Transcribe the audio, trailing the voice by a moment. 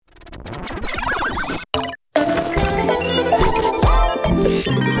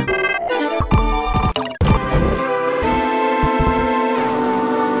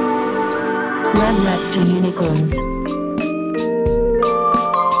Unicorns.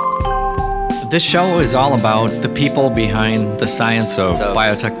 This show is all about the people behind the science of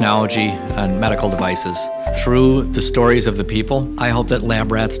biotechnology and medical devices. Through the stories of the people, I hope that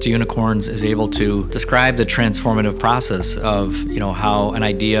Lab Rats to Unicorns is able to describe the transformative process of, how an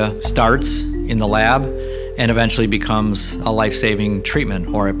idea starts in the lab and eventually becomes a life-saving treatment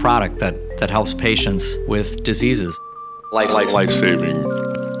or a product that helps patients with diseases. Life-saving.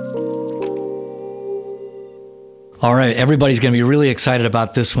 All right, everybody's going to be really excited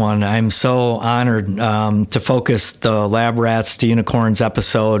about this one. I'm so honored to focus the Lab Rats to Unicorns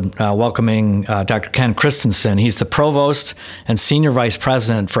episode welcoming Dr. Kenneth Christensen. He's the Provost and Senior Vice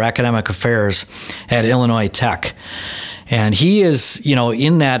President for Academic Affairs at Illinois Tech. And he is,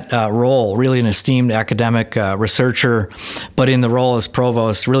 in that role, really an esteemed academic researcher, but in the role as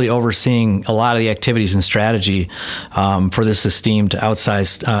provost, really overseeing a lot of the activities and strategy for this esteemed,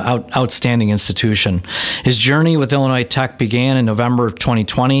 outstanding institution. His journey with Illinois Tech began in November of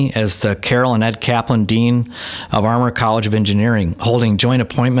 2020 as the Carol and Ed Kaplan Dean of Armour College of Engineering, holding joint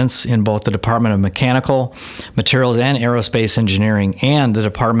appointments in both the Department of Mechanical, Materials and Aerospace Engineering and the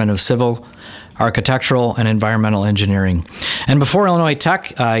Department of Civil, Architectural and Environmental Engineering. And before Illinois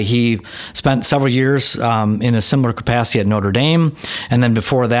Tech, he spent several years in a similar capacity at Notre Dame, and then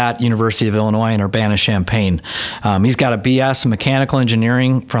before that, University of Illinois in Urbana-Champaign. He's got a BS in Mechanical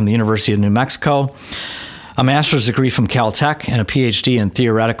Engineering from the University of New Mexico, a master's degree from Caltech, and a PhD in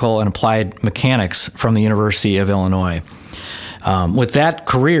Theoretical and Applied Mechanics from the University of Illinois. With that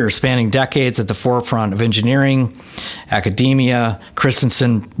career spanning decades at the forefront of engineering, academia,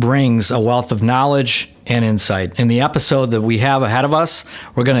 Christensen brings a wealth of knowledge and insight. In the episode that we have ahead of us,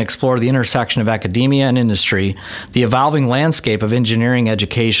 we're going to explore the intersection of academia and industry, the evolving landscape of engineering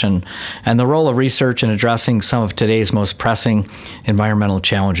education, and the role of research in addressing some of today's most pressing environmental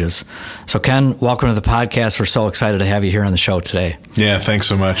challenges. So Ken, welcome to the podcast. We're so excited to have you here on the show today. Yeah, thanks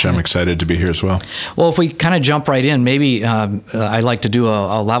so much. I'm excited to be here as well. Well, if we kind of jump right in, maybe I'd like to do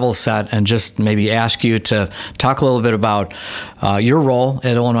a level set and just maybe ask you to talk a little bit about your role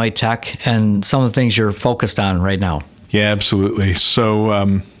at Illinois Tech and some of the things you're focused on right now. Yeah, absolutely.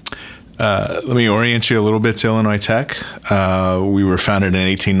 So let me orient you a little bit to Illinois Tech. We were founded in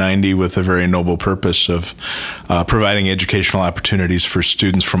 1890 with a very noble purpose of providing educational opportunities for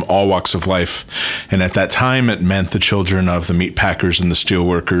students from all walks of life. And at that time, it meant the children of the meat packers and the steel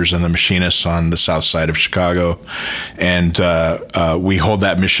workers and the machinists on the south side of Chicago. And we hold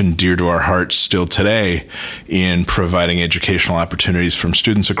that mission dear to our hearts still today in providing educational opportunities from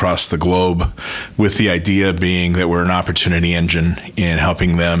students across the globe, with the idea being that we're an opportunity engine in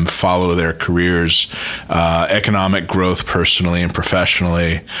helping them follow their careers, economic growth personally and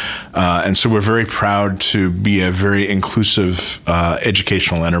professionally. And so we're very proud to be a very inclusive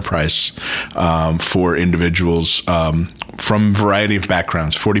educational enterprise for individuals from a variety of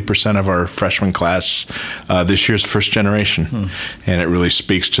backgrounds. 40% of our freshman class this year's first generation. And it really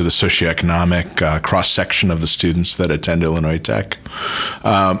speaks to the socioeconomic cross-section of the students that attend Illinois Tech.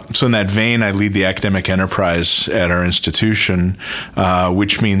 So in that vein, I lead the academic enterprise at our institution,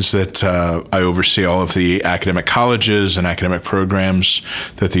 which means that I oversee all of the academic colleges and academic programs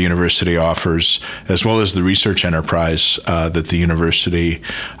that the university offers, as well as the research enterprise that the university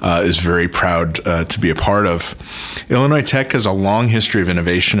is very proud to be a part of. Illinois Tech has a long history of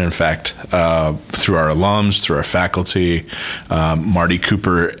innovation, in fact, through our alums, through our faculty. Marty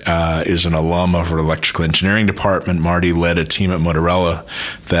Cooper is an alum of our electrical engineering department. Marty led a team at Motorola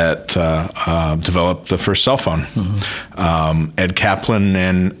that developed the first cell phone. Ed Kaplan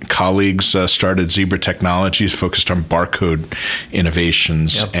and colleagues started Zebra Technologies, focused on barcode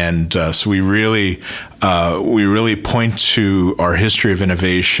innovations. Yep. And so we really point to our history of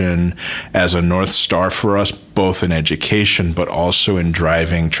innovation as a North Star for us, both in education, but also in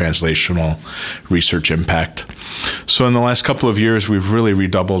driving translational research impact. So in the last couple of years, we've really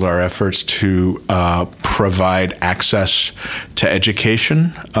redoubled our efforts to provide access to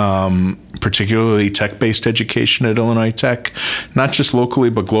education, particularly tech-based education at Illinois Tech, not just locally,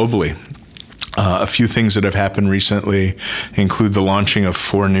 but globally. A few things that have happened recently include the launching of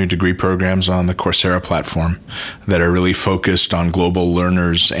 4 new degree programs on the Coursera platform that are really focused on global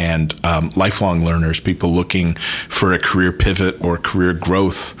learners and lifelong learners, people looking for a career pivot or career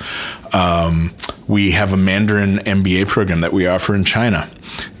growth. We have a Mandarin MBA program that we offer in China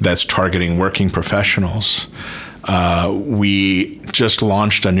that's targeting working professionals. We just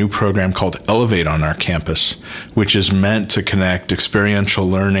launched a new program called Elevate on our campus, which is meant to connect experiential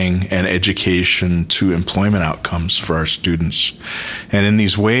learning and education to employment outcomes for our students. And in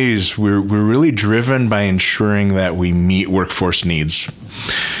these ways, we're really driven by ensuring that we meet workforce needs.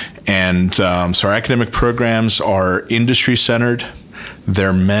 And so our academic programs are industry-centered.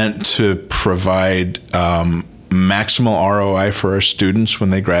 They're meant to provide maximal ROI for our students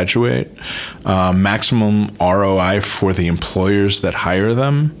when they graduate, maximum ROI for the employers that hire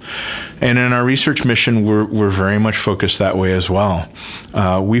them. And in our research mission, we're very much focused that way as well.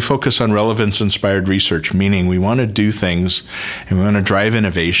 We focus on relevance-inspired research, meaning we want to do things and we want to drive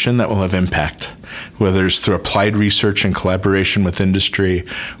innovation that will have impact, whether it's through applied research in collaboration with industry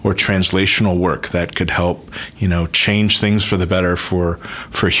or translational work that could help, change things for the better for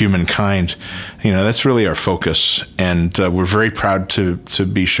humankind. That's really our focus. And we're very proud to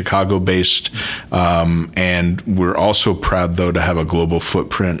be Chicago-based. And we're also proud, though, to have a global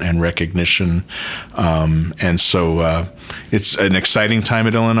footprint and recognition. And so it's an exciting time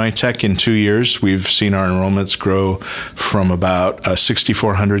at Illinois Tech. In 2 years, we've seen our enrollments grow from about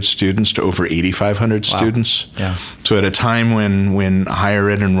 6,400 students to over 8,500 students. Yeah. So at a time when higher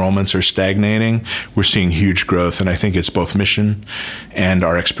ed enrollments are stagnating, we're seeing huge growth. And I think it's both mission and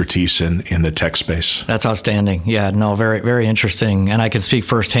our expertise in the tech space. That's outstanding. Yeah, no, very, very interesting. And I can speak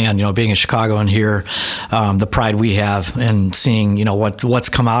firsthand, being a Chicagoan here, the pride we have in seeing, what's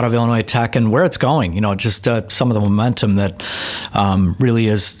come out of Illinois Tech and where it's going, just some of the momentum that really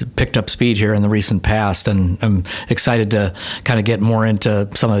has picked up speed here in the recent past. And I'm excited to kind of get more into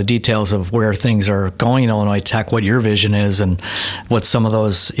some of the details of where things are going in Illinois Tech, what your vision is, and what some of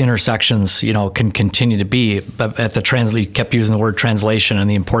those intersections, can continue to be. But at the you kept using the word translation and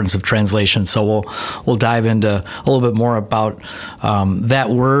the importance of translation. So we'll dive into a little bit more about that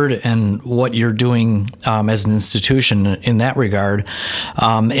word and what you're doing as an institution in that regard.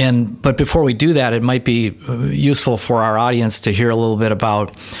 But before we do that, it might be useful for our audience to hear a little bit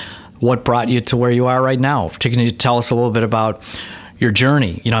about what brought you to where you are right now. Particularly, tell us a little bit about your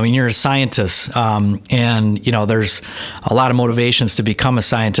journey. You're a scientist, and there's a lot of motivations to become a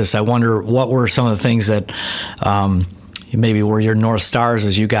scientist. I wonder what were some of the things that maybe were your North Stars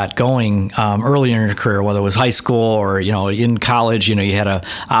as you got going early in your career, whether it was high school or, in college, you had a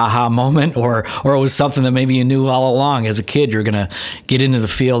aha moment, or it was something that maybe you knew all along as a kid, you're going to get into the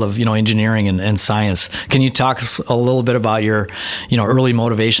field of, engineering and science. Can you talk a little bit about your, early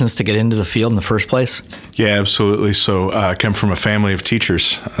motivations to get into the field in the first place? Yeah, absolutely. So I come from a family of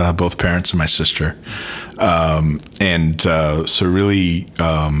teachers, both parents and my sister. So really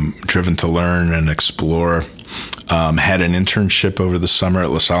driven to learn and explore. Had an internship over the summer at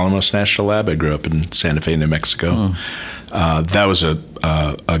Los Alamos National Lab. I grew up in Santa Fe, New Mexico. That was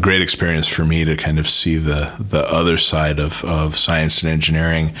a great experience for me to kind of see the other side of science and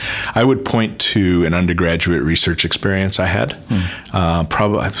engineering. I would point to an undergraduate research experience I had. It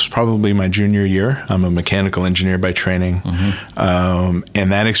was probably my junior year. I'm a mechanical engineer by training.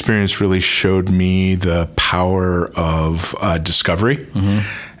 And that experience really showed me the power of discovery.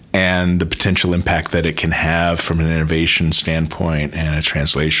 And the potential impact that it can have from an innovation standpoint and a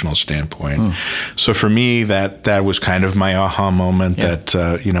translational standpoint. So for me, that was kind of my aha moment that,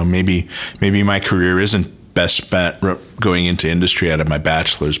 maybe my career isn't best spent going into industry out of my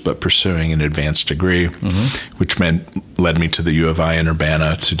bachelor's, but pursuing an advanced degree, which led me to the U of I in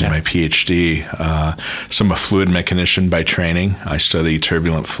Urbana to do my PhD. So I'm a fluid mechanician by training. I study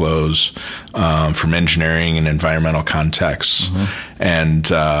turbulent flows from engineering and environmental contexts. And,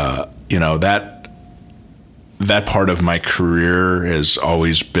 that part of my career has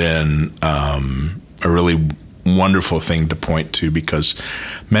always been a really wonderful thing to point to, because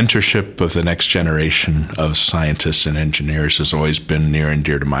mentorship of the next generation of scientists and engineers has always been near and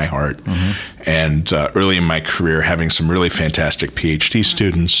dear to my heart. And early in my career, having some really fantastic PhD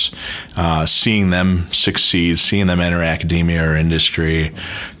students, seeing them succeed, seeing them enter academia or industry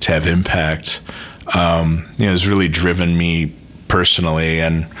to have impact, has really driven me personally.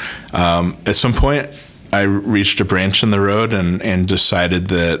 And at some point, I reached a branch in the road and decided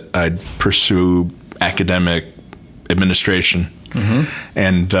that I'd pursue academic administration.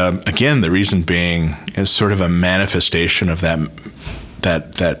 And again, the reason being is sort of a manifestation of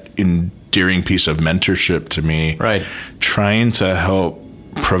that endearing piece of mentorship to me. Right. Trying to help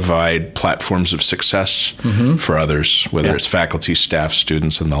provide platforms of success for others, whether it's faculty, staff,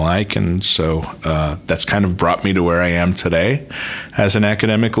 students, and the like. And so that's kind of brought me to where I am today as an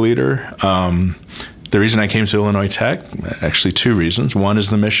academic leader. The reason I came to Illinois Tech, actually two reasons. One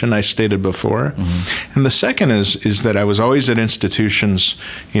is the mission I stated before. And the second is that I was always at institutions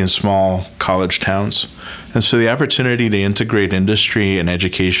in small college towns. And so the opportunity to integrate industry and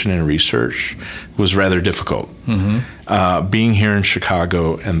education and research was rather difficult. being here in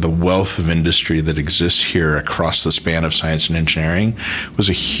Chicago and the wealth of industry that exists here across the span of science and engineering was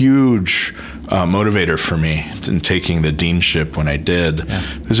a huge motivator for me in taking the deanship when I did,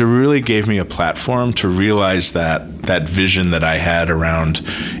 because it really gave me a platform to realize that vision that I had around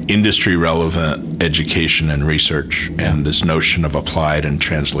industry relevant education and research and this notion of applied and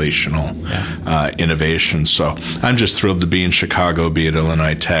translational innovation. So I'm just thrilled to be in Chicago, be at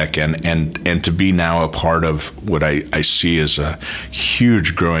Illinois Tech, and to be now a part of what I see as a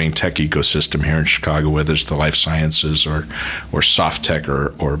huge growing tech ecosystem here in Chicago, whether it's the life sciences or soft tech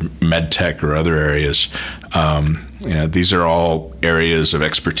or med tech or other areas. These are all areas of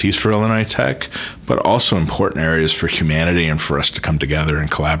expertise for Illinois Tech, but also important areas for humanity and for us to come together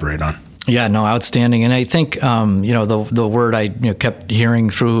and collaborate on. Yeah, no, outstanding. And I think, the word I kept hearing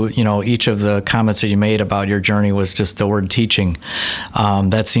through, each of the comments that you made about your journey was just the word teaching.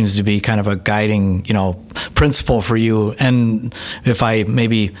 That seems to be kind of a guiding, principle for you. And if I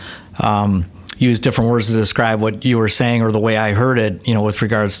maybe use different words to describe what you were saying or the way I heard it, with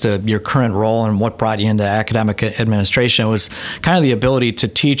regards to your current role and what brought you into academic administration, was kind of the ability to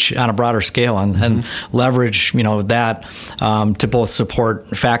teach on a broader scale and leverage, that to both support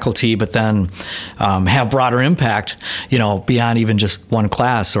faculty, but then have broader impact, beyond even just one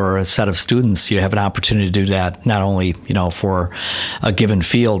class or a set of students. You have an opportunity to do that not only, for a given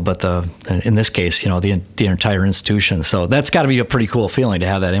field, but in this case, the entire institution. So that's got to be a pretty cool feeling to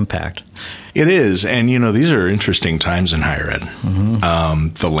have that impact. It is. And, these are interesting times in higher ed.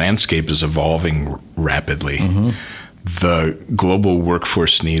 The landscape is evolving rapidly. The global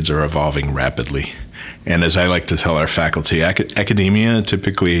workforce needs are evolving rapidly. And as I like to tell our faculty, academia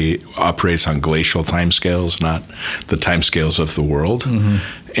typically operates on glacial timescales, not the timescales of the world.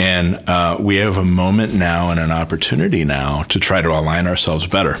 And we have a moment now and an opportunity now to try to align ourselves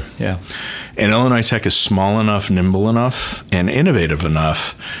better. Yeah. And Illinois Tech is small enough, nimble enough, and innovative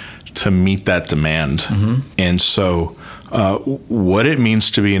enough to meet that demand. And so what it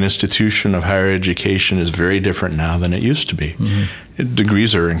means to be an institution of higher education is very different now than it used to be.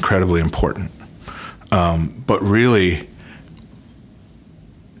 Degrees are incredibly important. But really,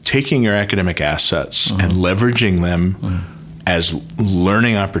 taking your academic assets and leveraging them as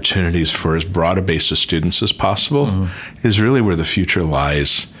learning opportunities for as broad a base of students as possible is really where the future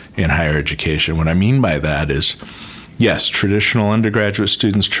lies in higher education. What I mean by that is, yes, traditional undergraduate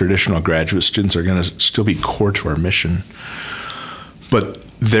students, traditional graduate students are going to still be core to our mission. But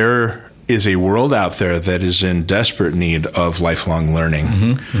there is a world out there that is in desperate need of lifelong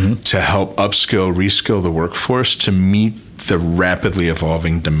learning to help upskill, reskill the workforce to meet the rapidly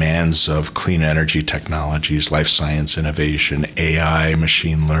evolving demands of clean energy technologies, life science innovation, AI,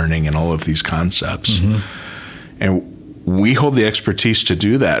 machine learning, and all of these concepts. And we hold the expertise to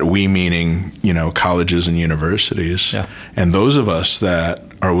do that. We meaning, colleges and universities. And those of us that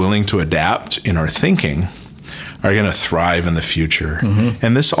are willing to adapt in our thinking are going to thrive in the future.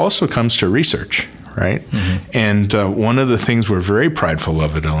 And this also comes to research, right? And one of the things we're very prideful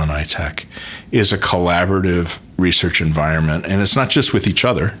of at Illinois Tech is a collaborative research environment. And it's not just with each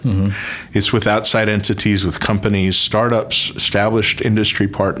other. It's with outside entities, with companies, startups, established industry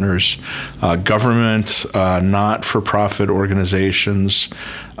partners, government, not-for-profit organizations.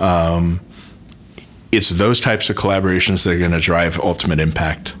 It's those types of collaborations that are going to drive ultimate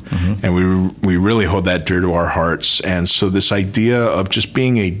impact. And we really hold that dear to our hearts. And so this idea of just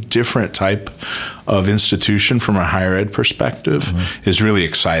being a different type of institution from a higher ed perspective is really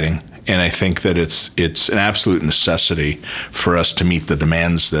exciting. And I think that it's an absolute necessity for us to meet the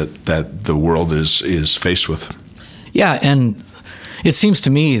demands that the world is faced with. Yeah, and it seems to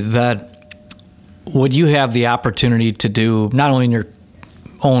me that what you have the opportunity to do, not only in your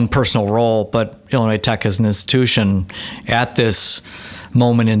own personal role, but Illinois Tech as an institution at this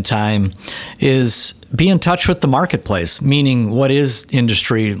moment in time, is be in touch with the marketplace, meaning what is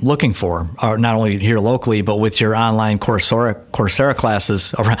industry looking for, not only here locally, but with your online Coursera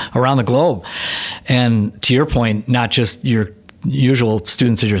classes around the globe. And to your point, not just your usual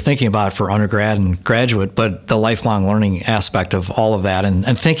students that you're thinking about for undergrad and graduate, but the lifelong learning aspect of all of that, and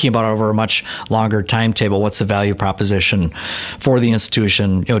thinking about it over a much longer timetable. What's the value proposition for the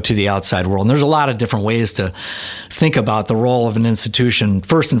institution, to the outside world? And there's a lot of different ways to think about the role of an institution.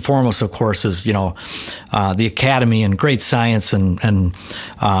 First and foremost, of course, is the academy and great science and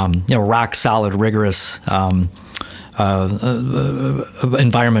rock solid, rigorous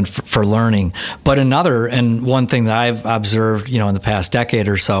environment for learning. But one thing that I've observed, in the past decade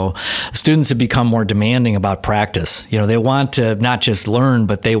or so, students have become more demanding about practice. They want to not just learn,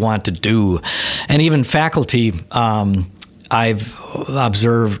 but they want to do. And even faculty, I've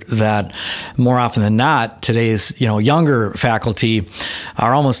observed that more often than not, today's younger faculty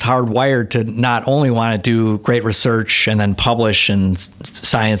are almost hardwired to not only want to do great research and then publish in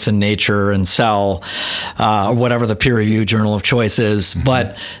Science and Nature and Cell, or whatever the peer-reviewed journal of choice is,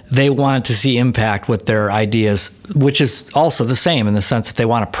 but they want to see impact with their ideas, which is also the same in the sense that they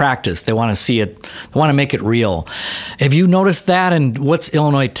want to practice, they want to see it, they want to make it real. Have you noticed that, and what's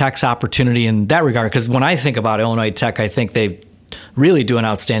Illinois Tech's opportunity in that regard? Because when I think about Illinois Tech, I think they really do an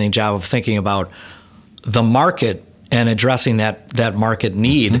outstanding job of thinking about the market and addressing that market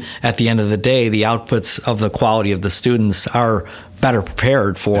need. At the end of the day, the outputs of the quality of the students are better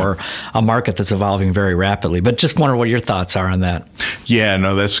prepared for a market that's evolving very rapidly. But just wonder what your thoughts are on that. Yeah,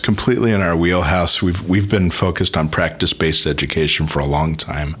 no, that's completely in our wheelhouse. We've been focused on practice-based education for a long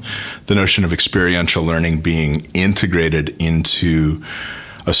time. The notion of experiential learning being integrated into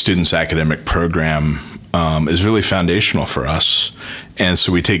a student's academic program is really foundational for us. And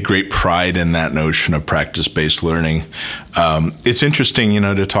so we take great pride in that notion of practice-based learning. It's interesting,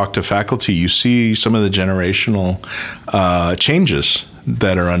 to talk to faculty. You see some of the generational changes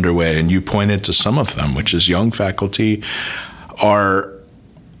that are underway, and you pointed to some of them, which is young faculty are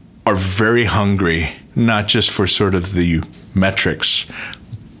very hungry, not just for sort of the metrics,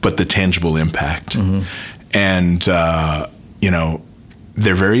 but the tangible impact. And,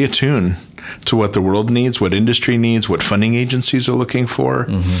 they're very attuned to what the world needs, what industry needs, what funding agencies are looking for.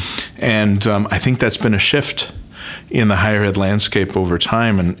 And I think that's been a shift in the higher ed landscape over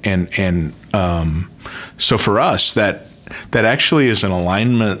time. And so for us, that actually is an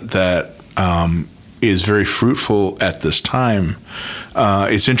alignment that is very fruitful at this time.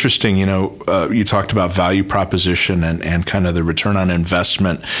 It's interesting, you talked about value proposition and kind of the return on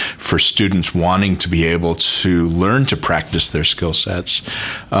investment for students wanting to be able to learn to practice their skill sets.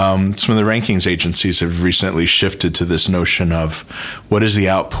 Some of the rankings agencies have recently shifted to this notion of what is the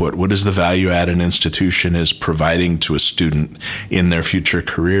output, what is the value add an institution is providing to a student in their future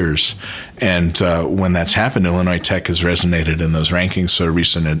careers. And when that's happened, Illinois Tech has resonated in those rankings. So a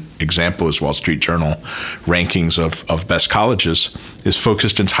recent example is Wall Street Journal rankings of best colleges is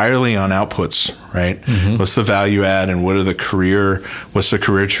focused entirely on outputs, right? What's the value add and what's the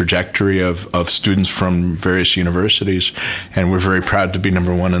career trajectory of students from various universities? And we're very proud to be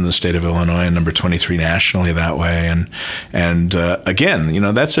number 1 in the state of Illinois and number 23 nationally that way. And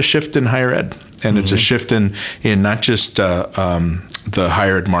again, that's a shift in higher ed. And it's a shift in not just the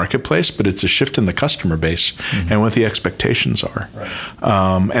higher ed marketplace, but it's a shift in the customer base and what the expectations are.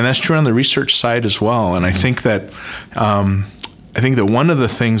 And that's true on the research side as well. And I think that one of the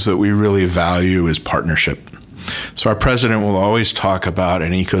things that we really value is partnership. So our president will always talk about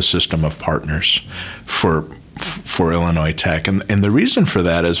an ecosystem of partners for Illinois Tech. And the reason for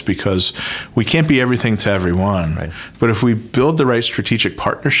that is because we can't be everything to everyone. Right. But if we build the right strategic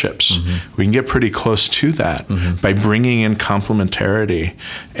partnerships, we can get pretty close to that by bringing in complementarity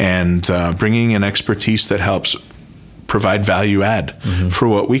and bringing in expertise that helps provide value add for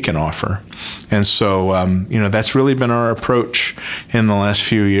what we can offer. And so, that's really been our approach in the last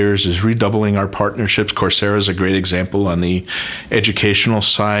few years, is redoubling our partnerships. Coursera is a great example on the educational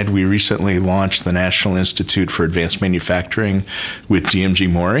side. We recently launched the National Institute for Advanced Manufacturing with DMG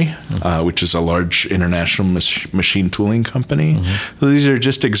Mori, which is a large international machine tooling company. So these are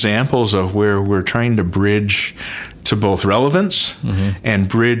just examples of where we're trying to bridge to both relevance and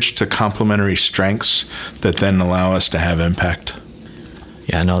bridge to complementary strengths that then allow us to have impact.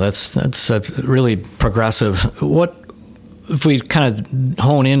 Yeah, no, that's really progressive. What if we kind of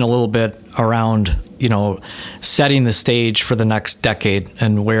hone in a little bit around, setting the stage for the next decade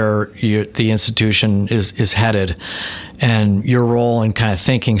and where the institution is headed, and your role in kind of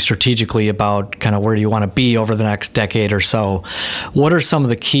thinking strategically about kind of where do you want to be over the next decade or so? What are some of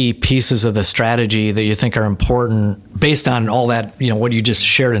the key pieces of the strategy that you think are important based on all that, what you just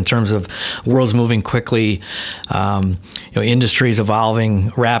shared in terms of world's moving quickly, industries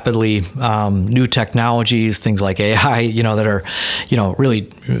evolving rapidly, new technologies, things like AI, that are, really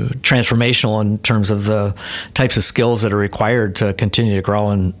transformational in terms of the types of skills that are required to continue to grow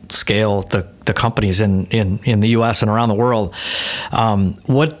and scale the companies in the U.S. and around the world.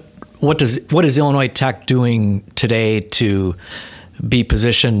 What is Illinois Tech doing today to be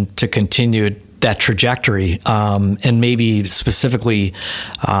positioned to continue that trajectory? And maybe specifically,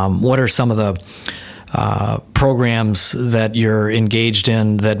 what are some of the programs that you're engaged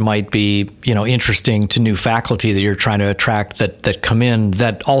in that might be, interesting to new faculty that you're trying to attract that come in,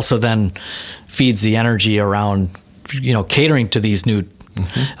 that also then feeds the energy around, catering to these new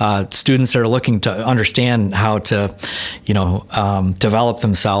Students are looking to understand how to, develop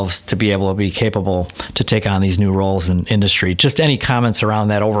themselves to be able to be capable to take on these new roles in industry. Just any comments around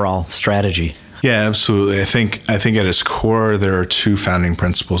that overall strategy? Yeah, absolutely. I think at its core, there are two founding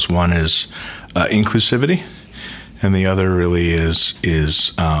principles. One is inclusivity, and the other really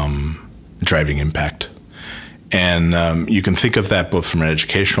is driving impact. And you can think of that both from an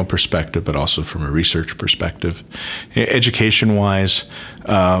educational perspective, but also from a research perspective. Education-wise,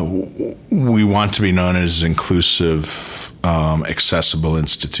 we want to be known as an inclusive, accessible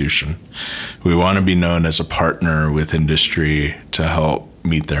institution. We want to be known as a partner with industry to help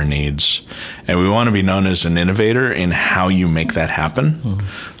meet their needs. And we want to be known as an innovator in how you make that happen,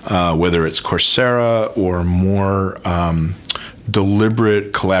 whether it's Coursera or more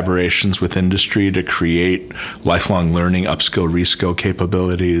deliberate collaborations with industry to create lifelong learning, upskill, reskill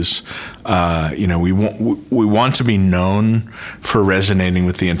capabilities. We want to be known for resonating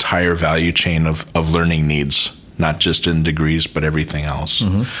with the entire value chain of learning needs, not just in degrees, but everything else.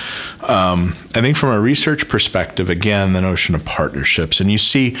 I think from a research perspective, again, the notion of partnerships, and you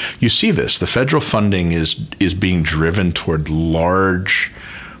see this, the federal funding is being driven toward large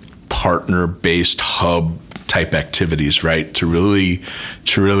partner-based hub type activities, right? To really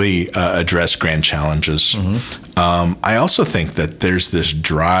address grand challenges. I also think that there's this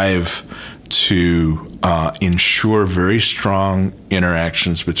drive to ensure very strong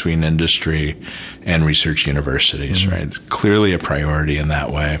interactions between industry and research universities, right? It's clearly a priority in that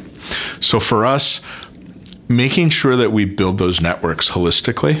way. So for us, making sure that we build those networks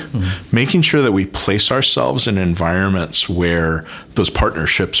holistically, making sure that we place ourselves in environments where those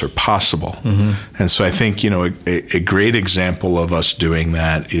partnerships are possible. And so I think, a great example of us doing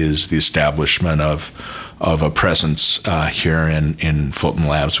that is the establishment of a presence here in Fulton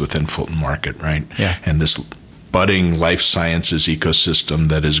Labs within Fulton Market, right? Yeah. And this budding life sciences ecosystem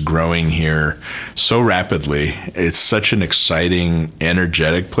that is growing here so rapidly. It's such an exciting,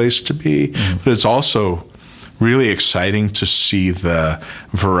 energetic place to be, but it's also really exciting to see the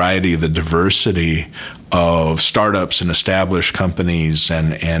variety, the diversity of startups and established companies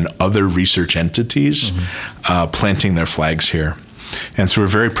and other research entities planting their flags here. And so we're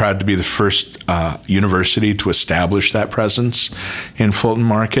very proud to be the first university to establish that presence in Fulton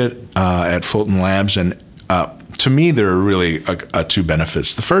Market at Fulton Labs. And to me, there are really two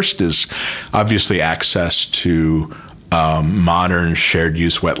benefits. The first is obviously access to modern shared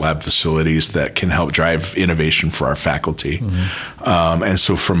use wet lab facilities that can help drive innovation for our faculty. And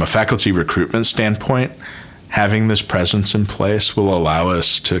so from a faculty recruitment standpoint, having this presence in place will allow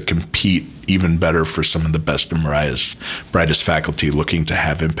us to compete even better for some of the best and brightest faculty looking to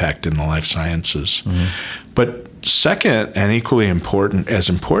have impact in the life sciences. But second, and equally important is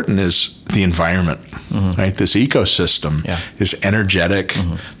the environment, right? This ecosystem is energetic.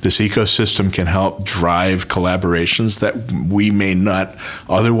 This ecosystem can help drive collaborations that we may not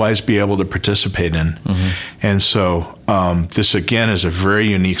otherwise be able to participate in. And so this, again, is a very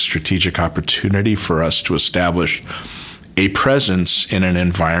unique strategic opportunity for us to establish a presence in an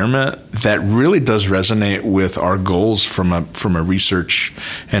environment that really does resonate with our goals from a research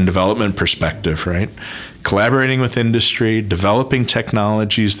and development perspective, right? Collaborating with industry, developing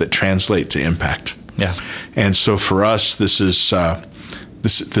technologies that translate to impact. Yeah. And so for us, this is a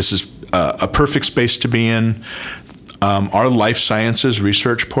perfect space to be in. Our life sciences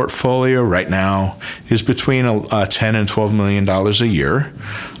research portfolio right now is between $10 and $12 million a year.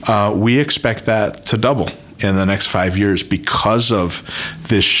 We expect that to double in the next 5 years because of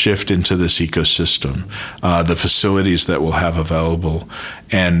this shift into this ecosystem, the facilities that we'll have available.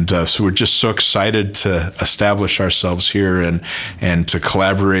 And so we're just so excited to establish ourselves here and to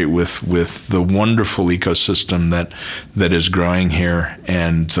collaborate with the wonderful ecosystem that is growing here.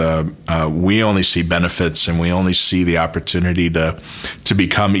 And we only see benefits, and we only see the opportunity to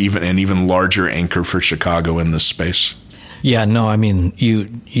become an even larger anchor for Chicago in this space. Yeah, no, I mean,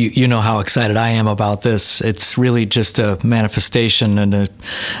 you know how excited I am about this. It's really just a manifestation and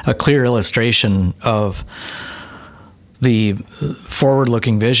a clear illustration of the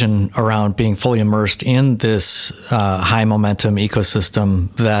forward-looking vision around being fully immersed in this high-momentum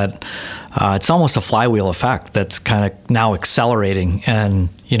ecosystem that it's almost a flywheel effect that's kind of now accelerating. And,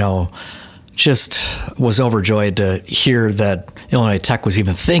 just was overjoyed to hear that Illinois Tech was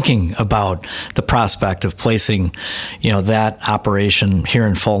even thinking about the prospect of placing, that operation here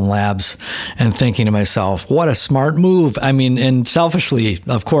in Fulton Labs, and thinking to myself, what a smart move. I mean, and selfishly,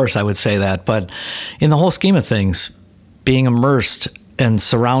 of course, I would say that, but in the whole scheme of things, being immersed and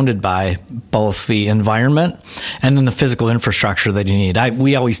surrounded by both the environment and then the physical infrastructure that you need.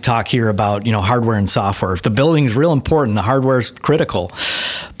 We always talk here about, hardware and software. If the building's real important, the hardware's critical.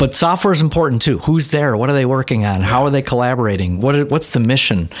 But software is important too. Who's there? What are they working on? How are they collaborating? What's the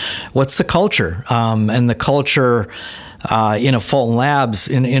mission? What's the culture? And the culture in a Fulton Labs,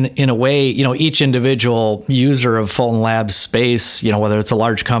 in a way, each individual user of Fulton Labs space, whether it's a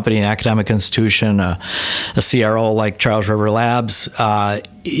large company, an academic institution, a CRO like Charles River Labs,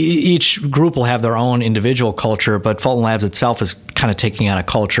 each group will have their own individual culture, but Fulton Labs itself is kind of taking on a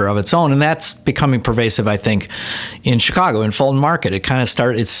culture of its own, and that's becoming pervasive, I think, in Chicago, in Fulton Market. It kind of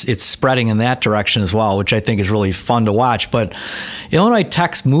it's spreading in that direction as well, which I think is really fun to watch. But Illinois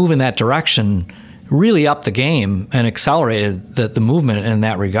Tech's move in that direction really upped the game and accelerated the movement in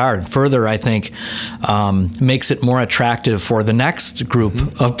that regard. Further, I think, makes it more attractive for the next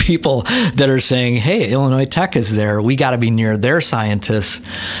group of people that are saying, hey, Illinois Tech is there. We got to be near their scientists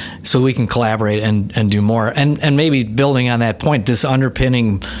so we can collaborate and do more. And maybe building on that point, this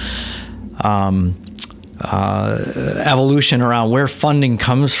underpinning evolution around where funding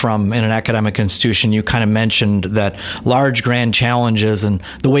comes from in an academic institution. You kind of mentioned that large grand challenges and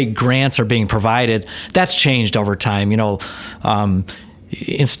the way grants are being provided, that's changed over time.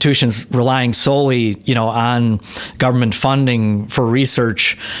 Institutions relying solely, on government funding for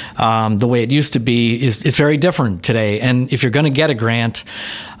research, the way it used to be is very different today. And if you're going to get a grant,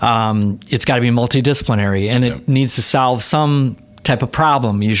 it's got to be multidisciplinary, and it needs to solve some type of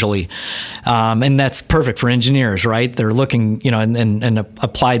problem usually. And that's perfect for engineers, right? They're looking, and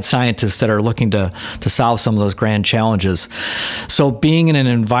applied scientists that are looking to solve some of those grand challenges. So being in an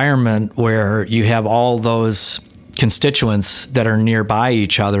environment where you have all those constituents that are nearby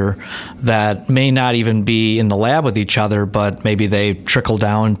each other that may not even be in the lab with each other, but maybe they trickle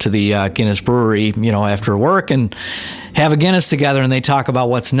down to the Guinness Brewery, after work and have a Guinness together and they talk about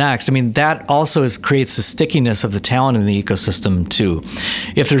what's next. I mean, that also creates the stickiness of the talent in the ecosystem too.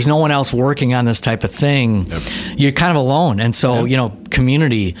 If there's no one else working on this type of thing, you're kind of alone. And so,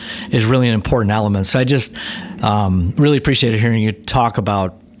 community is really an important element. So I just really appreciated hearing you talk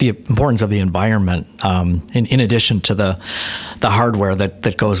about the importance of the environment, in addition to the hardware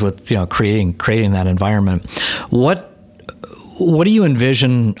that goes with creating that environment. What do you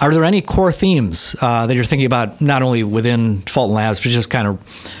envision? Are there any core themes that you're thinking about, not only within Fulton Labs, but just kind of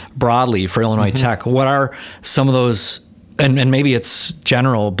broadly for Illinois Tech? What are some of those, and maybe it's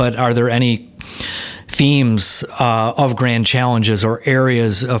general, but are there any themes of grand challenges or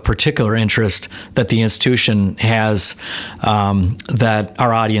areas of particular interest that the institution has that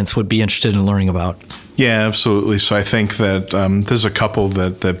our audience would be interested in learning about? Yeah, absolutely. So I think that there's a couple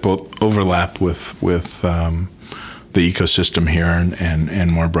that both overlap with the ecosystem here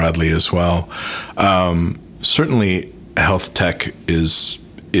and more broadly as well. Certainly, health tech is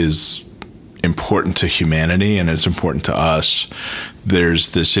important to humanity, and it's important to us. There's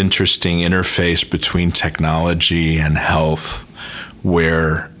this interesting interface between technology and health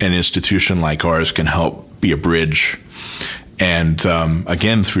where an institution like ours can help be a bridge. And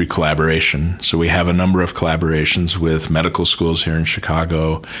again, through collaboration. So we have a number of collaborations with medical schools here in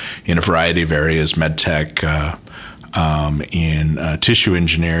Chicago in a variety of areas, med tech, in tissue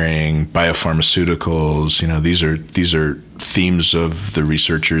engineering, biopharmaceuticals. These are themes of the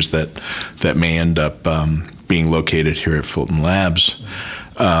researchers that may end up being located here at Fulton Labs.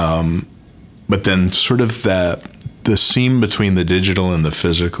 But then sort of the seam between the digital and the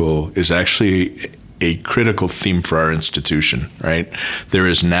physical is actually a critical theme for our institution, right? There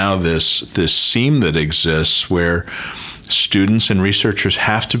is now this seam that exists where students and researchers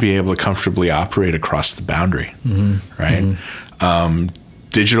have to be able to comfortably operate across the boundary, right?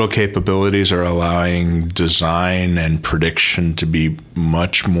 Digital capabilities are allowing design and prediction to be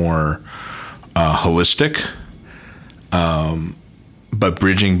much more holistic, but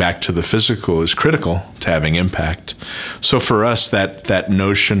bridging back to the physical is critical to having impact. So for us, that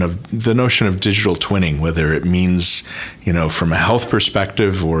notion of digital twinning, whether it means, from a health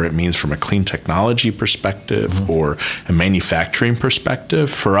perspective, or it means from a clean technology perspective, or a manufacturing perspective,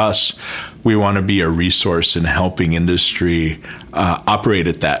 for us, we want to be a resource in helping industry operate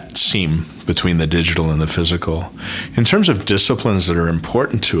at that seam between the digital and the physical. In terms of disciplines that are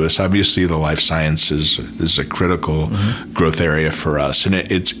important to us, obviously the life sciences is a critical growth area for us. And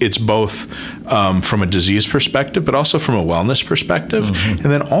it's both from a disease perspective, but also from a wellness perspective, and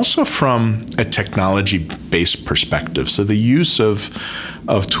then also from a technology-based perspective. So the use of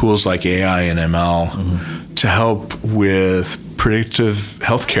tools like AI and ML to help with predictive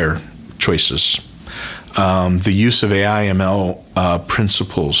healthcare choices. the use of AI ML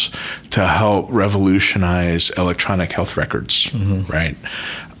principles to help revolutionize electronic health records, right?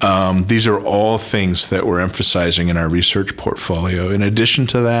 These are all things that we're emphasizing in our research portfolio. In addition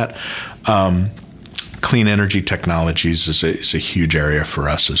to that, clean energy technologies is a huge area for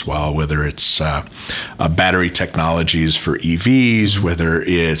us as well, whether it's battery technologies for EVs, whether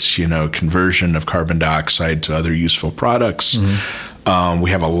it's, conversion of carbon dioxide to other useful products. We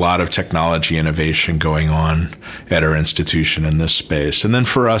have a lot of technology innovation going on at our institution in this space. And then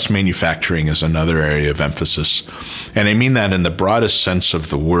for us, manufacturing is another area of emphasis. And I mean that in the broadest sense of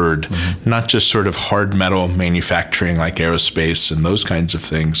the word, not just sort of hard metal manufacturing like aerospace and those kinds of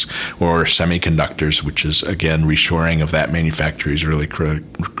things, or semiconductors, which is, again, reshoring of that manufacturing is really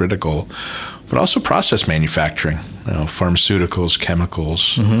critical, but also process manufacturing, pharmaceuticals,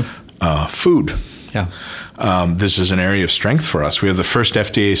 chemicals, food. Yeah. This is an area of strength for us. We have the first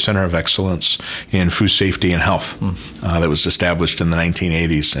FDA Center of Excellence in Food Safety and Health that was established in the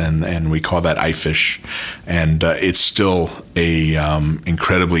 1980s, and we call that IFISH. And it's still a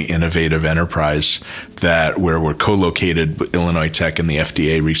incredibly innovative enterprise where we're co-located with Illinois Tech and the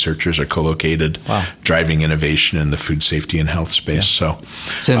FDA researchers are co-located, driving innovation in the food safety and health space. Yeah. So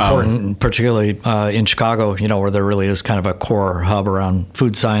it's important, particularly in Chicago, where there really is kind of a core hub around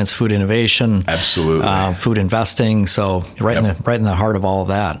food science, food innovation, absolutely, food investing. So right in the heart of all of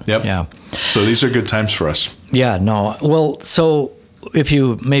that. Yep. Yeah. So these are good times for us. Yeah. No. Well, so if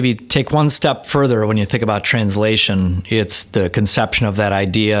you maybe take one step further when you think about translation, it's the conception of that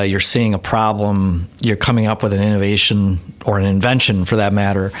idea. You're seeing a problem, you're coming up with an innovation or an invention for that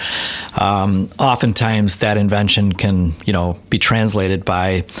matter. Oftentimes that invention can, be translated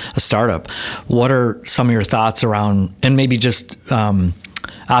by a startup. What are some of your thoughts around, and maybe just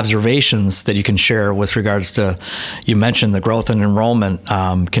observations that you can share with regards to, you mentioned the growth and enrollment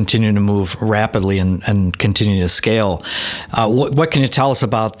continuing to move rapidly and continue to scale. What can you tell us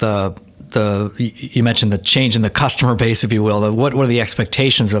about you mentioned the change in the customer base, if you will. What are the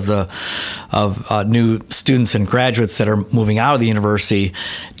expectations of new students and graduates that are moving out of the university?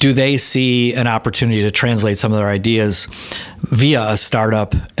 Do they see an opportunity to translate some of their ideas via a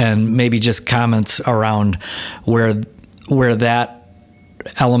startup? And maybe just comments around where that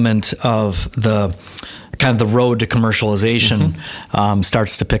element of the kind of the road to commercialization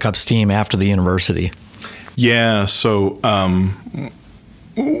starts to pick up steam after the university. Yeah, so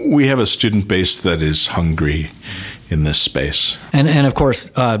we have a student base that is hungry in this space. And of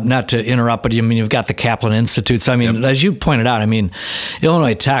course, not to interrupt, but you've got the Kaplan Institute. So as you pointed out,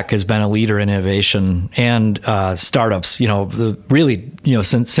 Illinois Tech has been a leader in innovation and startups, really,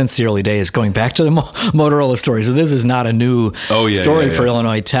 since the early days, going back to the Motorola story. So this is not a new story for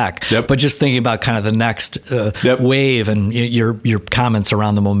Illinois Tech, but just thinking about kind of the next wave and your comments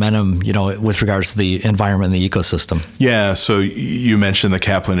around the momentum, with regards to the environment and the ecosystem. Yeah. So you mentioned the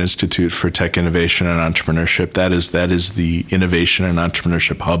Kaplan Institute for Tech Innovation and Entrepreneurship. That is the innovation and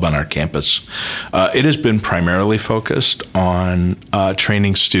entrepreneurship hub on our campus. It has been primarily focused on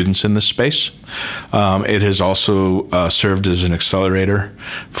training students in this space. It has also served as an accelerator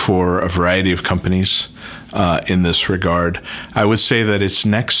for a variety of companies in this regard. I would say that its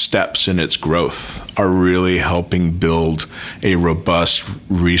next steps in its growth are really helping build a robust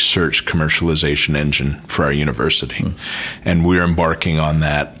research commercialization engine for our university. And we're embarking on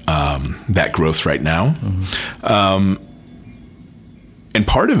that growth right now. And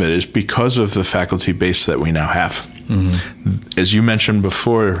part of it is because of the faculty base that we now have. As you mentioned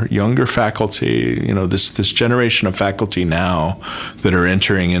before, younger faculty, this generation of faculty now that are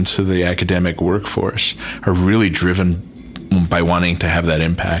entering into the academic workforce are really driven by wanting to have that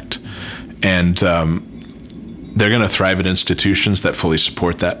impact. And they're going to thrive at institutions that fully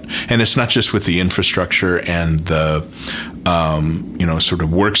support that. And it's not just with the infrastructure and the sort of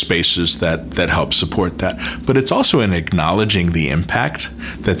workspaces that help support that, but it's also in acknowledging the impact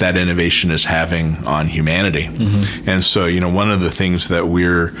that innovation is having on humanity. And so, one of the things that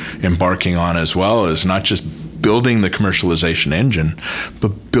we're embarking on as well is not just building the commercialization engine,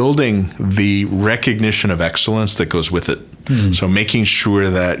 but building the recognition of excellence that goes with it. So making sure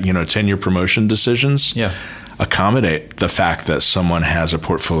that, tenure promotion decisions accommodate the fact that someone has a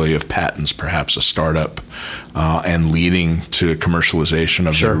portfolio of patents, perhaps a startup, and leading to commercialization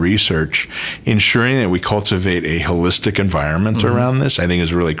of their research. Ensuring that we cultivate a holistic environment around this, I think,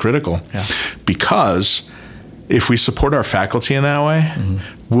 is really critical. Because if we support our faculty in that way,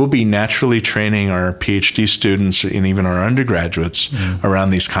 we'll be naturally training our PhD students and even our undergraduates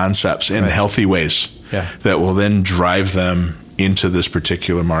around these concepts in healthy ways that will then drive them into this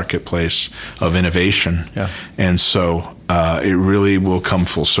particular marketplace of innovation. And so it really will come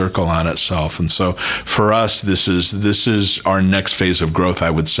full circle on itself. And so for us, this is our next phase of growth, I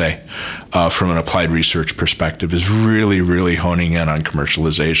would say, from an applied research perspective, is really, really honing in on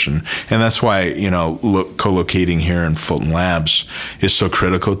commercialization. And that's why, co-locating here in Fulton Labs is so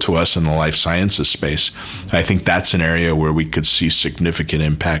critical to us in the life sciences space. I think that's an area where we could see significant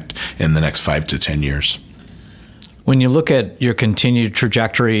impact in the next 5 to 10 years. When you look at your continued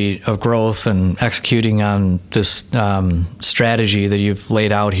trajectory of growth and executing on this strategy that you've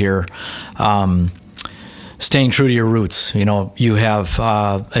laid out here, staying true to your roots, you have,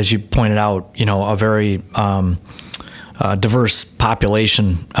 as you pointed out, a very diverse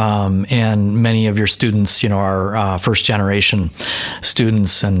population, and many of your students, are first-generation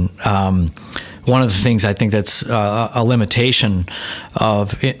students, and one of the things I think that's a limitation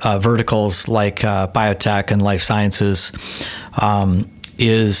of verticals like biotech and life sciences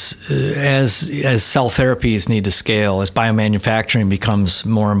is as cell therapies need to scale, as biomanufacturing becomes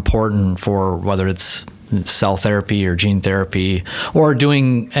more important for whether it's cell therapy or gene therapy or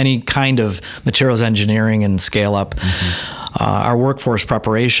doing any kind of materials engineering and scale up. Our workforce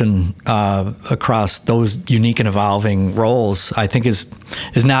preparation across those unique and evolving roles, I think, is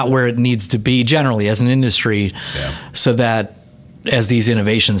not where it needs to be generally as an industry, so that as these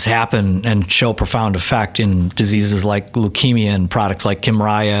innovations happen and show profound effect in diseases like leukemia and products like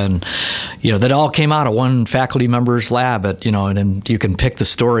Kymriah, and that all came out of one faculty member's lab and you can pick the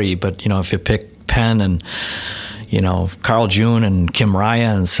story, but if you pick Penn and Carl June and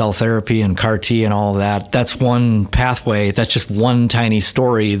Kymriah and cell therapy and CAR T and all of that, that's one pathway. That's just one tiny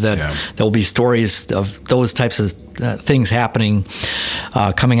story there will be stories of those types of things happening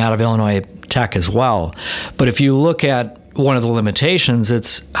coming out of Illinois Tech as well. But if you look at one of the limitations,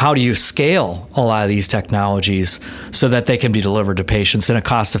 it's how do you scale a lot of these technologies so that they can be delivered to patients in a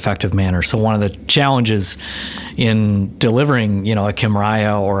cost-effective manner. So one of the challenges in delivering, a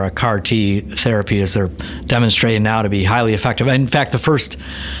Kymriah or a CAR T therapy is they're demonstrated now to be highly effective. In fact, the first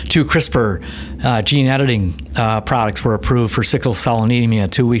 2 CRISPR gene editing products were approved for sickle cell anemia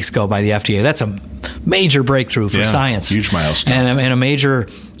 2 weeks ago by the FDA. That's a major breakthrough for science. Huge milestone. And a major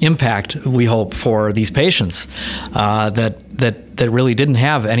impact, we hope, for these patients that really didn't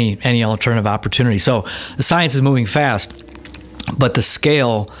have any alternative opportunity. So the science is moving fast, but the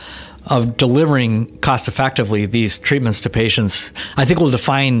scale of delivering cost effectively these treatments to patients, I think, will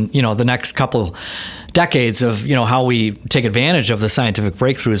define the next couple decades of how we take advantage of the scientific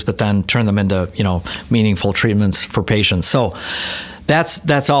breakthroughs, but then turn them into meaningful treatments for patients. So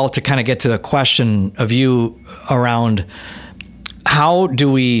that's all to kind of get to the question of you around how do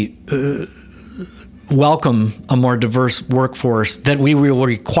we welcome a more diverse workforce that we will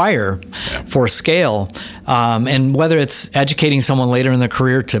require for scale, and whether it's educating someone later in their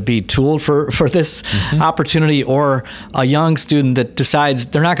career to be tooled for this opportunity, or a young student that decides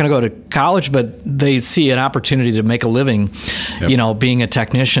they're not going to go to college, but they see an opportunity to make a living, being a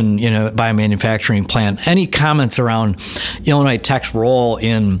technician in a biomanufacturing plant. Any comments around Illinois Tech's role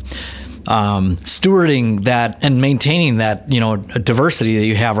in stewarding that and maintaining that diversity that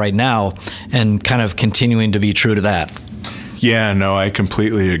you have right now, and kind of continuing to be true to that? Yeah, no, I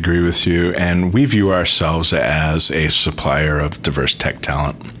completely agree with you, and we view ourselves as a supplier of diverse tech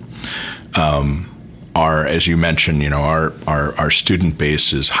talent. As you mentioned, our student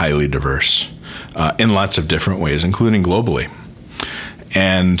base is highly diverse in lots of different ways, including globally,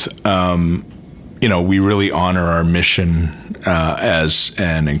 and we really honor our mission as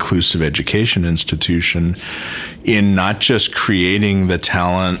an inclusive education institution in not just creating the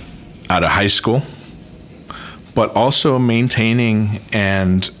talent out of high school, but also maintaining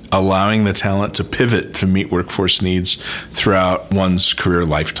and allowing the talent to pivot to meet workforce needs throughout one's career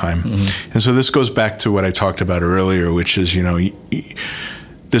lifetime. And so this goes back to what I talked about earlier, which is,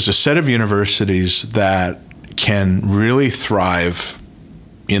 there's a set of universities that can really thrive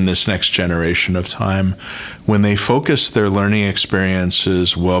in this next generation of time when they focus their learning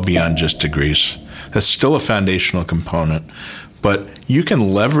experiences well beyond just degrees. That's still a foundational component, but you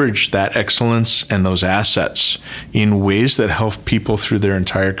can leverage that excellence and those assets in ways that help people through their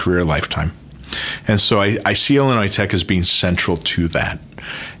entire career lifetime. And so I see Illinois Tech as being central to that.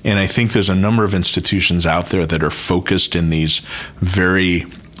 And I think there's a number of institutions out there that are focused in these very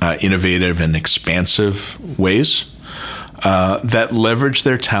innovative and expansive ways that leverage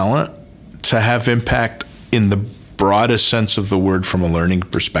their talent to have impact in the broadest sense of the word, from a learning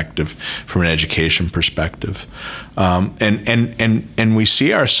perspective, from an education perspective. And we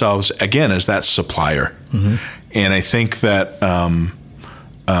see ourselves, again, as that supplier. And I think that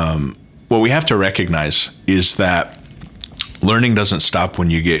what we have to recognize is that learning doesn't stop when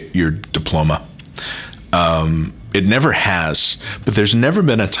you get your diploma. it never has, but there's never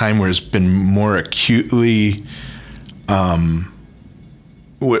been a time where it's been more acutely,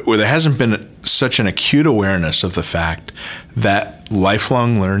 where there hasn't been such an acute awareness of the fact that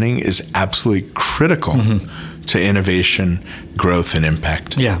lifelong learning is absolutely critical to innovation, growth, and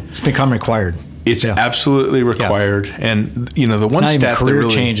impact. Yeah, it's become required. It's absolutely required. Yeah. And, the one it's not stat even career that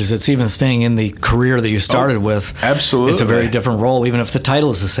really changes. It's even staying in the career that you started with. Absolutely. It's a very different role, even if the title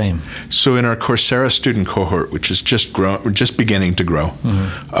is the same. So in our Coursera student cohort, which is just beginning to grow,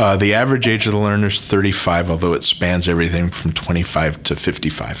 the average age of the learner is 35, although it spans everything from 25 to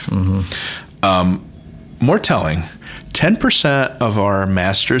 55. More telling, 10% of our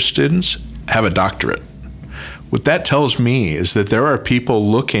master's students have a doctorate. What that tells me is that there are people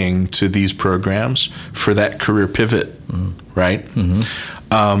looking to these programs for that career pivot, right?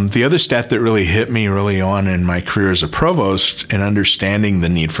 The other stat that really hit me early on in my career as a provost in understanding the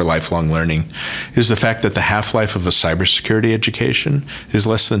need for lifelong learning is the fact that the half-life of a cybersecurity education is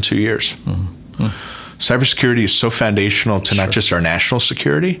less than 2 years. Cybersecurity is so foundational to not just our national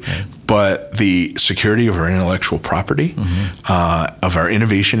security, but the security of our intellectual property, of our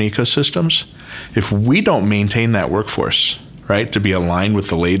innovation ecosystems. If we don't maintain that workforce, right, to be aligned with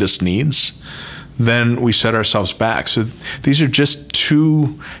the latest needs, then we set ourselves back. So these are just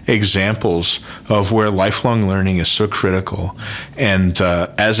two examples of where lifelong learning is so critical. And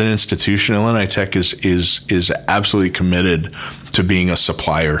as an institution, Illinois Tech is absolutely committed to being a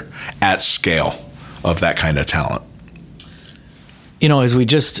supplier at scale of that kind of talent. As we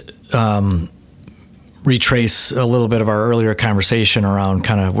just retrace a little bit of our earlier conversation around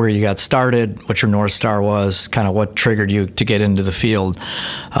kind of where you got started, what your North Star was, kind of what triggered you to get into the field.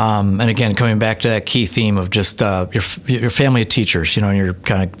 And again, coming back to that key theme of just your family of teachers, and you're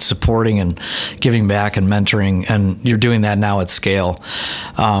kind of supporting and giving back and mentoring, and you're doing that now at scale.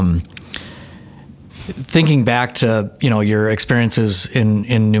 Thinking back to, your experiences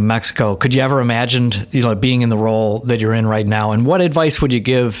in New Mexico, could you ever imagined, being in the role that you're in right now? And what advice would you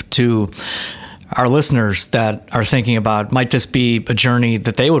give to our listeners that are thinking about, might this be a journey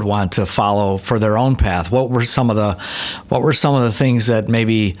that they would want to follow for their own path? What were some of the things that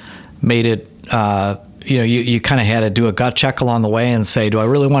maybe made it, you kind of had to do a gut check along the way and say, do I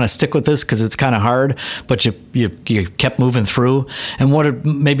really want to stick with this because it's kind of hard, but you kept moving through? And what are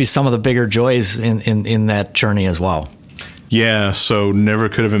maybe some of the bigger joys in that journey as well? Yeah, so never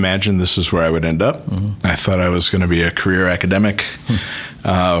could have imagined this is where I would end up. I thought I was going to be a career academic,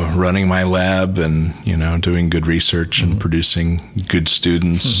 running my lab and, doing good research and producing good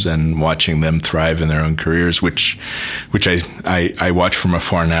students and watching them thrive in their own careers, which I watch from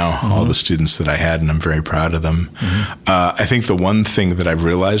afar now, all the students that I had, and I'm very proud of them. I think the one thing that I've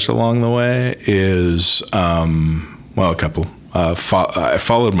realized along the way is, a couple. I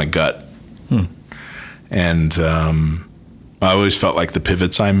followed my gut. And I always felt like the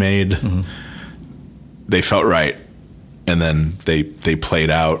pivots I made, they felt right. And then they played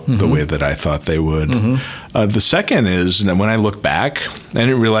out the way that I thought they would. The second is that when I look back, I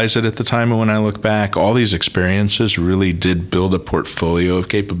didn't realize it at the time, but when I look back, all these experiences really did build a portfolio of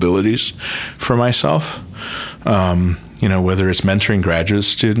capabilities for myself. Whether it's mentoring graduate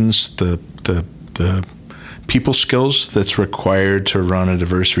students, the people skills that's required to run a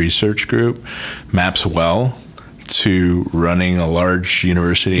diverse research group maps well to running a large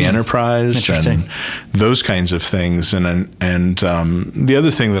university enterprise and those kinds of things. And the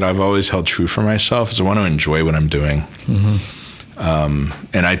other thing that I've always held true for myself is I want to enjoy what I'm doing. And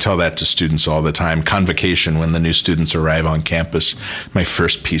I tell that to students all the time. Convocation, when the new students arrive on campus, my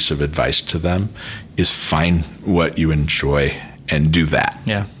first piece of advice to them is find what you enjoy and do that.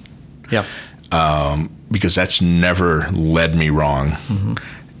 Yeah. Yep. Because that's never led me wrong.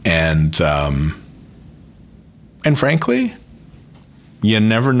 And frankly, you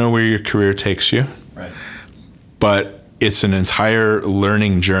never know where your career takes you. Right. But it's an entire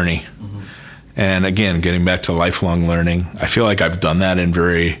learning journey. And again, getting back to lifelong learning, I feel like I've done that in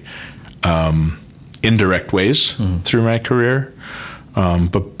very indirect ways through my career.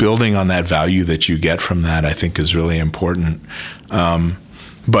 But building on that value that you get from that, I think, is really important.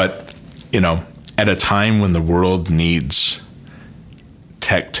 But, at a time when the world needs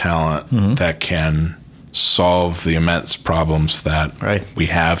tech talent that can solve the immense problems that we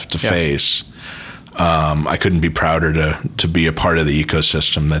have to face, I couldn't be prouder to be a part of the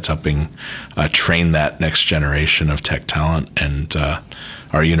ecosystem that's helping train that next generation of tech talent. And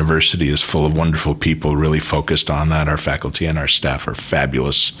our university is full of wonderful people really focused on that. Our faculty and our staff are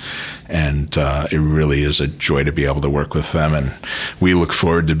fabulous. And it really is a joy to be able to work with them. And we look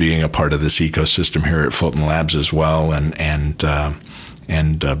forward to being a part of this ecosystem here at Fulton Labs as well. And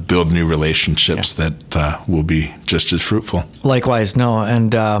and build new relationships that will be just as fruitful. Likewise, no.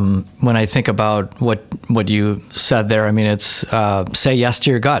 And when I think about what you said there, I mean, it's say yes to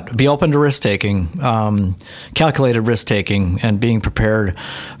your gut. Be open to risk-taking, calculated risk-taking, and being prepared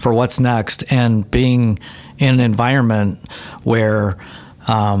for what's next, and being in an environment where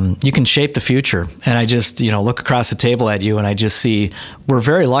you can shape the future. And I just, look across the table at you, and I just see we're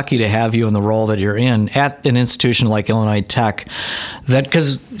very lucky to have you in the role that you're in at an institution like Illinois Tech. That,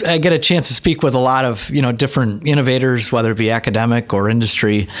 because I get a chance to speak with a lot of, different innovators, whether it be academic or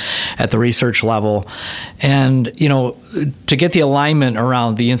industry at the research level. And, to get the alignment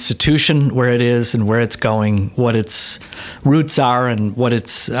around the institution, where it is and where it's going, what its roots are and what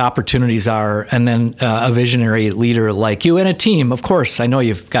its opportunities are, and then a visionary leader like you and a team. Of course, I know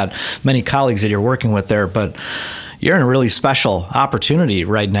you've got many colleagues that you're working with there, but you're in a really special opportunity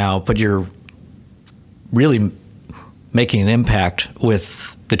right now, but you're really making an impact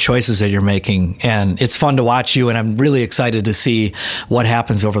with the choices that you're making. And it's fun to watch you, and I'm really excited to see what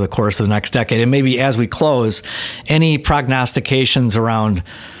happens over the course of the next decade. And maybe as we close, any prognostications around,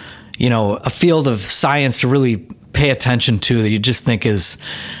 a field of science to really pay attention to that you just think is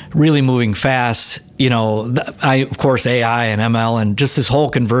really moving fast? Of course, AI and ML and just this whole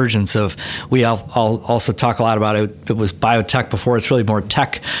convergence of, I'll also talk a lot about it. It was biotech before. It's really more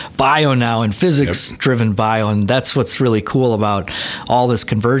tech bio now and physics-driven bio. And that's what's really cool about all this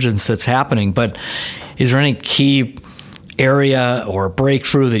convergence that's happening. But is there any key area or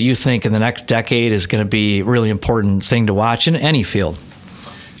breakthrough that you think in the next decade is going to be a really important thing to watch in any field?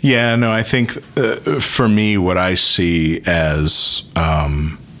 Yeah, no, I think for me, what I see as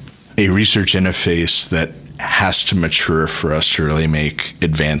a research interface that has to mature for us to really make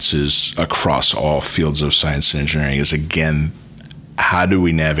advances across all fields of science and engineering is, again, how do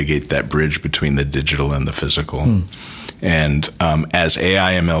we navigate that bridge between the digital and the physical? And as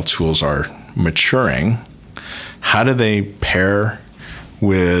AI ML tools are maturing, how do they pair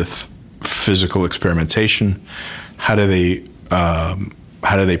with physical experimentation? How do they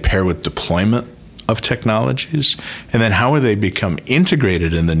pair with deployment of technologies? And then how do they become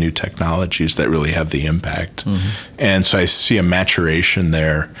integrated in the new technologies that really have the impact? And so I see a maturation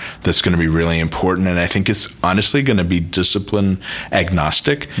there that's going to be really important. And I think it's honestly going to be discipline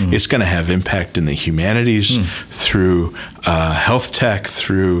agnostic. It's going to have impact in the humanities through health tech,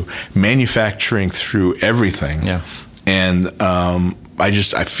 through manufacturing, through everything. Yeah. And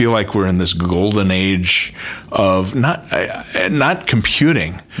I feel like we're in this golden age of not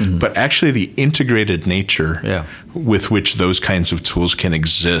computing, but actually the integrated nature with which those kinds of tools can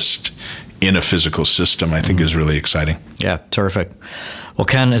exist in a physical system, I think is really exciting. Yeah, terrific. Well,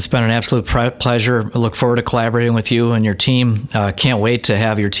 Ken, it's been an absolute pleasure. I look forward to collaborating with you and your team. Can't wait to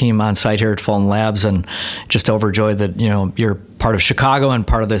have your team on site here at Fulton Labs, and just overjoyed that you're part of Chicago and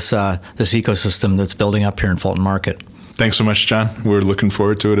part of this ecosystem that's building up here in Fulton Market. Thanks so much, John. We're looking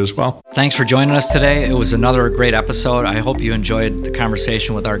forward to it as well. Thanks for joining us today. It was another great episode. I hope you enjoyed the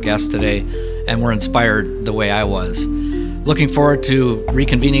conversation with our guest today and were inspired the way I was. Looking forward to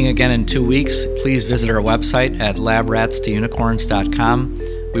reconvening again in 2 weeks. Please visit our website at labrats2unicorns.com.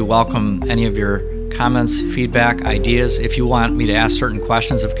 We welcome any of your comments, feedback, ideas. If you want me to ask certain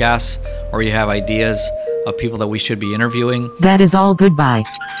questions of guests, or you have ideas of people that we should be interviewing. That is all. Goodbye.